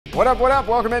What up, what up?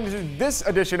 Welcome into this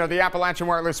edition of the Appalachian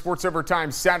Wireless Sports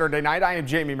Overtime Saturday night. I am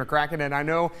Jamie McCracken, and I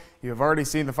know you have already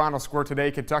seen the final score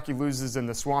today. Kentucky loses in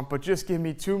the Swamp, but just give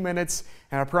me 2 minutes,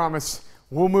 and I promise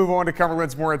we'll move on to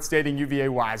Cumberland's Morehead Stadium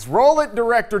UVA-wise. Roll it,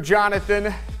 Director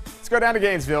Jonathan. Let's go down to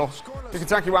Gainesville. The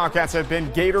Kentucky Wildcats have been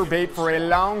Gator bait for a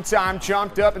long time,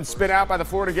 chomped up and spit out by the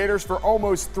Florida Gators for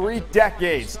almost 3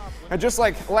 decades. And just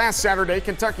like last Saturday,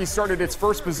 Kentucky started its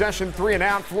first possession 3 and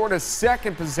out. Florida's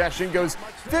second possession goes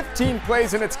 15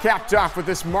 plays, and it's capped off with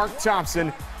this Mark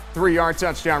Thompson 3-yard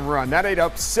touchdown run. That ate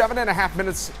up 7.5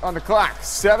 minutes on the clock.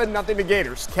 7-0 to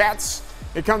Gators. Cats,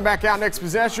 they come back out next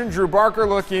possession. Drew Barker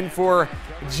looking for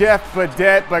Jeff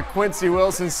Badette, but Quincy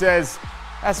Wilson says,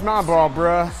 "That's my ball,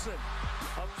 bruh."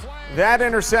 That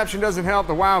interception doesn't help.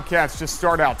 The Wildcats just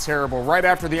start out terrible. Right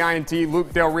after the INT,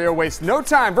 Luke Del Rio wastes no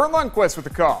time. Vern Lundquist with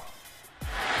the call.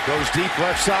 Goes deep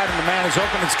left side, and the man is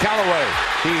open. It's Callaway.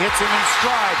 He hits him in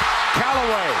stride.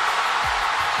 Callaway.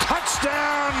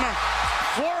 Touchdown,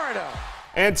 Florida.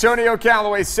 Antonio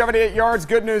Callaway, 78 yards.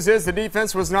 Good news is the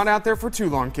defense was not out there for too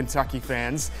long, Kentucky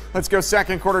fans. Let's go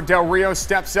second quarter. Del Rio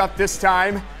steps up this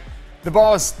time. The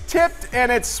ball is tipped,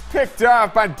 and it's picked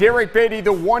up by Derek Beatty.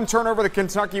 The one turnover the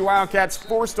Kentucky Wildcats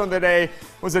forced on the day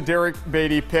was a Derek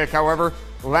Beatty pick. However,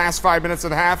 the last 5 minutes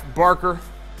of the half, Barker,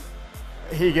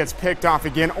 he gets picked off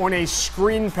again on a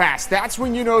screen pass. That's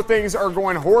when you know things are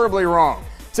going horribly wrong.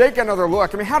 Take another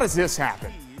look. I mean, how does this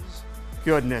happen?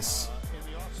 Goodness.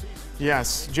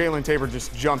 Yes, Jalen Tabor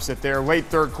just jumps it there. Late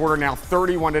third quarter, now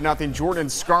 31-0. Jordan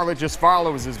Scarlett just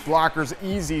follows his blockers.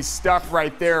 Easy stuff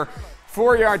right there.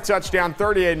 4-yard touchdown,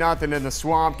 38-0 in the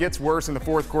Swamp. Gets worse in the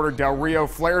fourth quarter. Del Rio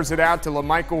flares it out to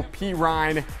LaMichael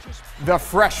Pirine. The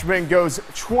freshman goes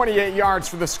 28 yards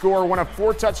for the score. One of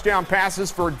 4 touchdown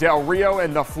passes for Del Rio,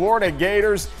 and the Florida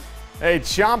Gators, they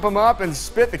chomp them up and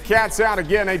spit the Cats out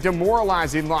again. A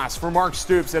demoralizing loss for Mark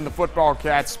Stoops and the Football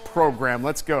Cats program.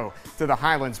 Let's go to the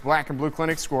Highlands Black and Blue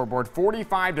Clinic scoreboard.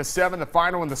 45-7, the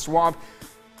final in the Swamp.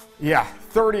 Yeah,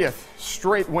 30th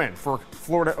straight win for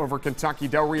Florida over Kentucky.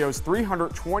 Del Rio's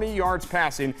 320 yards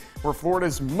passing were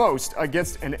Florida's most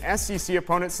against an SEC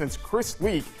opponent since Chris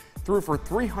Leak threw for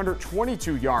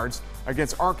 322 yards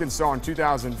against Arkansas in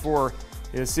 2004.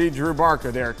 You see Drew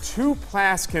Barker there. 2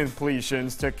 pass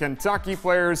completions to Kentucky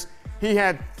players. He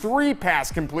had 3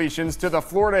 pass completions to the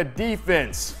Florida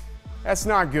defense. That's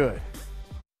not good.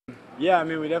 Yeah, I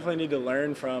mean, we definitely need to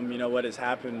learn from, what has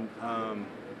happened.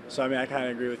 So, I mean, I kind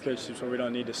of agree with Coach Stoops where we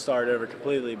don't need to start over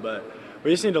completely, but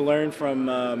we just need to learn from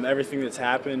everything that's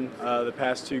happened the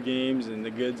past 2 games and the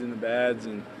goods and the bads,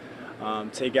 and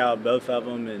take out both of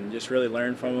them and just really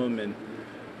learn from them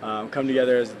and come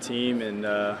together as a team. And,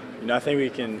 I think we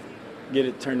can get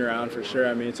it turned around for sure.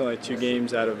 I mean, it's only 2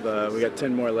 games out of we got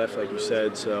 10 more left, like you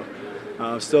said, so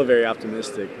still very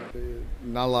optimistic.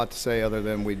 Not a lot to say other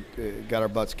than we got our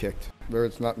butts kicked.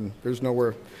 There's nothing. There's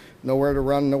nowhere to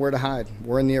run, nowhere to hide.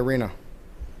 We're in the arena.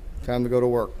 Time to go to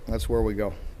work. That's where we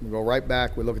go. We go right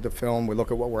back. We look at the film. We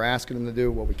look at what we're asking them to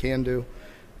do, what we can do.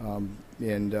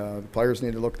 The players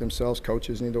need to look at themselves.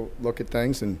 Coaches need to look at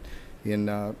things and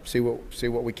see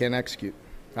what we can execute.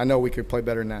 I know we could play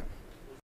better than that.